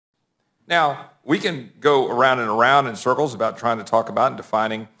Now, we can go around and around in circles about trying to talk about and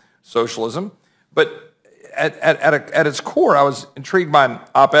defining socialism, but at its core, I was intrigued by an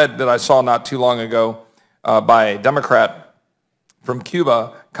op-ed that I saw not too long ago by a Democrat from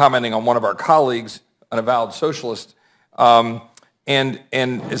Cuba commenting on one of our colleagues, an avowed socialist, and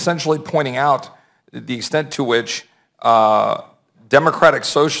essentially pointing out the extent to which democratic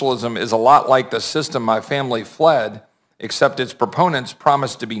socialism is a lot like the system my family fled, except its proponents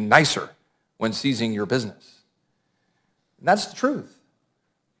promised to be nicer when seizing your business. And that's the truth.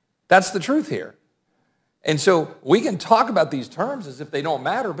 That's the truth here. And so we can talk about these terms as if they don't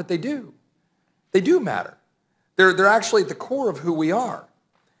matter, but they do. They do matter. They're actually at the core of who we are.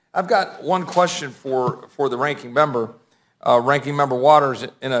 I've got one question for the ranking member, Ranking Member Waters.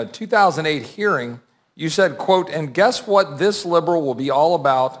 In a 2008 hearing, you said, quote, "And guess what this liberal will be all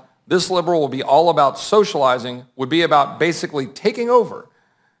about? This liberal will be all about socializing, would be about basically taking over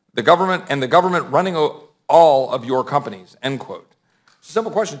the government and the government running all of your companies," end quote.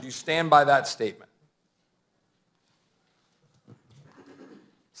 Simple question, do you stand by that statement?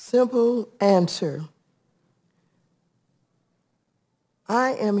 Simple answer.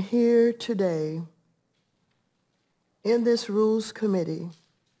 I am here today in this Rules Committee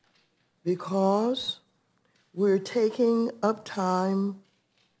because we're taking up time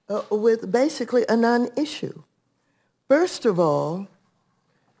with basically a non-issue. First of all,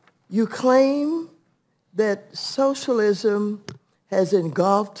 you claim that socialism has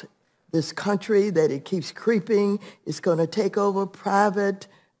engulfed this country, that it keeps creeping, it's going to take over private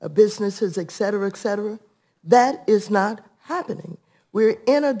businesses, et cetera, et cetera. That is not happening. We're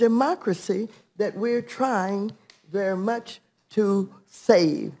in a democracy that we're trying very much to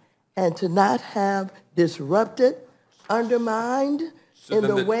save and to not have disrupted, undermined in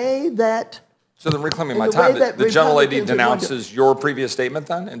the way that... So then, reclaiming my time, the gentlelady denounces your previous statement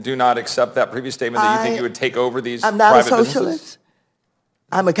then, and do not accept that previous statement that you think you would take over these private businesses? I'm not a socialist.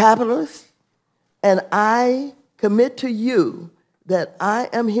 I'm a capitalist, and I commit to you that I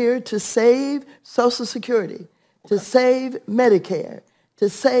am here to save Social Security, to save Medicare, to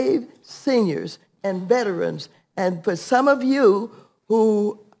save seniors and veterans, and for some of you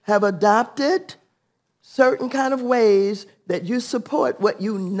who have adopted certain kind of ways that you support what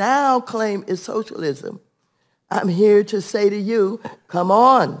you now claim is socialism, I'm here to say to you, come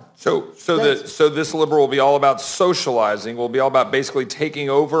on. So this liberal will be all about socializing, will be all about basically taking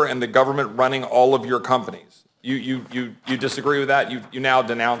over and the government running all of your companies. You disagree with that? You now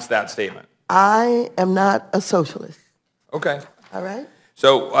denounce that statement? I am not a socialist. Okay. All right?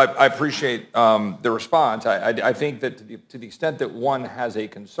 So I appreciate the response. I think that to the extent that one has a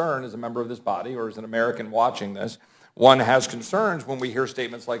concern as a member of this body or as an American watching this, one has concerns when we hear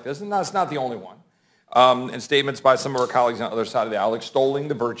statements like this, and that's not the only one. And statements by some of our colleagues on the other side of the aisle extolling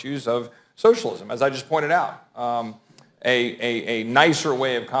the virtues of socialism. As I just pointed out, a nicer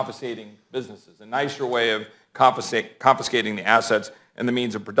way of confiscating businesses, a nicer way of confiscating the assets and the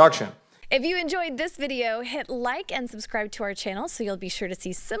means of production. If you enjoyed this video, hit like and subscribe to our channel so you'll be sure to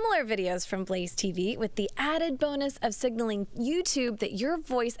see similar videos from BlazeTV with the added bonus of signaling YouTube that your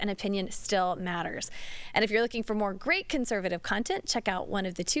voice and opinion still matters. And if you're looking for more great conservative content, check out one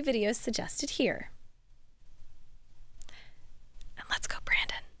of the 2 videos suggested here.